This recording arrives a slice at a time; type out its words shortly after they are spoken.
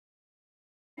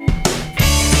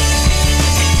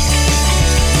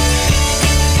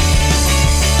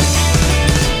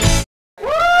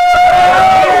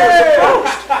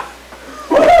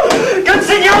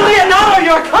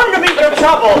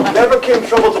came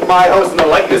trouble to my house in the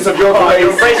likeness of your grace.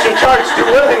 You embrace your charge too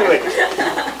willingly.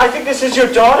 I think this is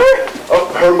your daughter?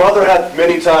 Oh, her mother hath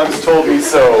many times told me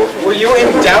so. Were you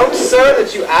in doubt, sir,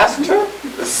 that you asked her?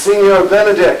 Signor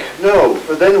Benedick, no,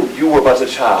 for then you were but a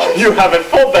child. You have it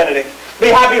full, Benedick. Be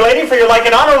happy, lady, for you're like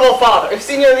an honorable father. If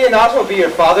Signor Leonato be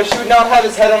your father, she would not have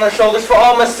his head on her shoulders for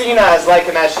all Messina, as like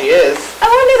him as she is. I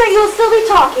wonder that you'll still be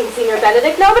talking, Signor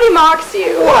Benedick. Nobody marks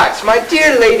you. What, my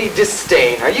dear Lady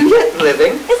Disdain, are you yet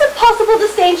living? Is it possible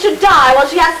Disdain should die while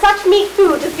she has such meat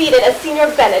food to feed it as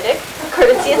Signor Benedick?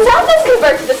 Courtesy itself does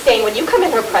convert to Disdain when you come in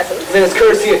her presence. Then is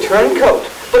courtesy a turncoat?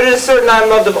 But it is certain I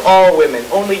am loved of all women,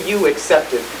 only you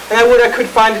excepted. And I would I could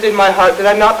find it in my heart that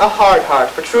I'm not a hard heart,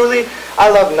 for truly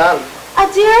I love none. A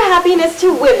dear happiness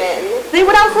to women. They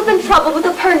would else have been troubled with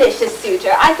a pernicious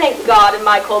suitor. I thank God in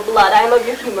my cold blood I am of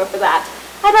your humor for that.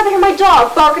 I'd rather hear my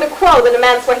dog bark at a crow than a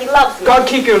man swear he loves me. God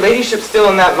keep your ladyship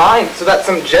still in that mind, so that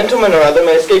some gentleman or other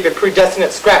may escape your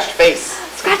predestinate scratched face.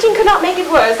 Scratching could not make it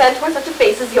worse, and 'twere such a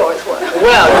face as yours would.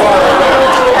 Well, you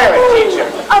are a parent teacher.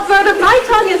 A bird of my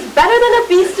tongue is better than a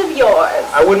beast of yours.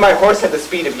 I would my horse had the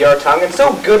speed of your tongue, and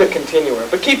so good a continuer.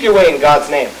 But keep your way in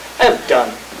God's name. I have done.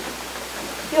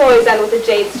 You always end with a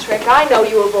jade's trick. I know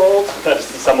you of old. That is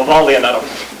the sum of all, Leonato.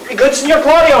 Good Signor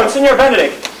Claudio and Signor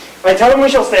Benedick. I tell him we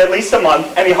shall stay at least a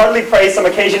month, and he heartily prays some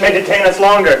occasion may detain us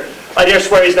longer. I dare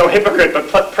swear he's no hypocrite,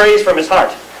 but prays from his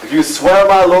heart. If you swear,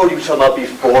 my lord, you shall not be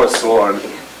forsworn.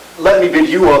 Let me bid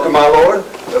you welcome, my lord.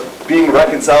 Being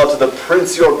reconciled to the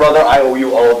prince, your brother, I owe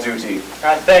you all duty.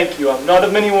 I thank you. I'm not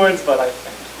of many words, but I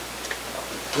thank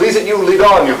you. Please that you lead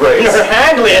on, your grace. Your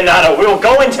hand, Leonato. We'll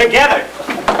go in together.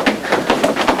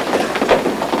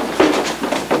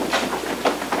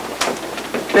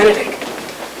 Benedick,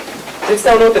 didst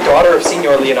thou note the daughter of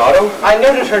Signor Leonato? I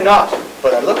noted her not,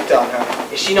 but I looked on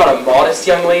her. Is she not a modest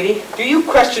young lady? Do you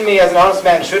question me as an honest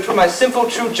man should for my simple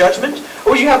true judgment?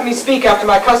 Or would you have me speak after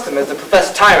my custom as the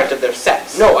professed tyrant of their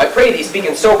sex? No, I pray thee speak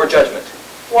in sober judgment.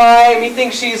 Why,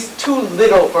 methinks she's too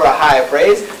little for a high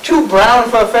praise, too brown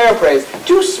for a fair praise,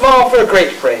 too small for a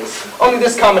great praise. Only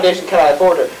this commendation can I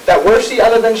afford her, that were she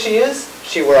other than she is,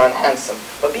 she were unhandsome.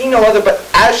 But being no other but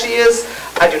as she is,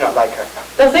 I do not like her.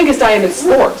 Thou thinkest I am in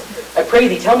sport. I pray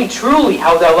thee, tell me truly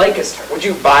how thou likest her. Would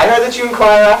you buy her that you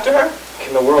inquire after her?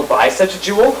 Can the world buy such a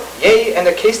jewel? Yea, and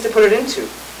a case to put it into.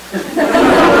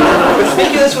 But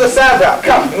speak of this with a sad brow.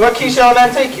 Come, in what key shall a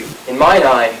man take you? In mine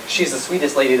eye, she is the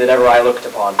sweetest lady that ever I looked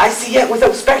upon. I see yet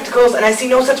without spectacles, and I see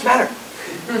no such matter.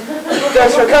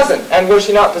 There's her cousin, and were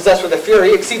she not possessed with a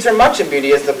fury, exceeds her much in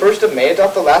beauty as the 1st of May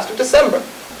doth the last of December.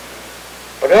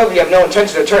 But you have no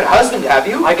intention to turn husband, have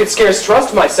you? I could scarce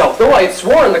trust myself, though I had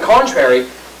sworn the contrary,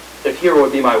 that here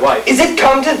would be my wife. Is it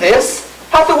come to this?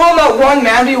 Hath the world not one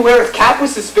man be weareth cap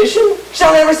with suspicion?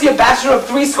 Shall never see a bachelor of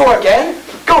 80 again?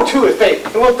 Go to it, faith,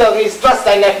 and wilt thou needs thrust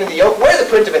thy neck into the yoke, wear the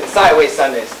print of it in sideways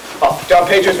Sundays. Oh, Don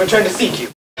Pedro's returned to seek you.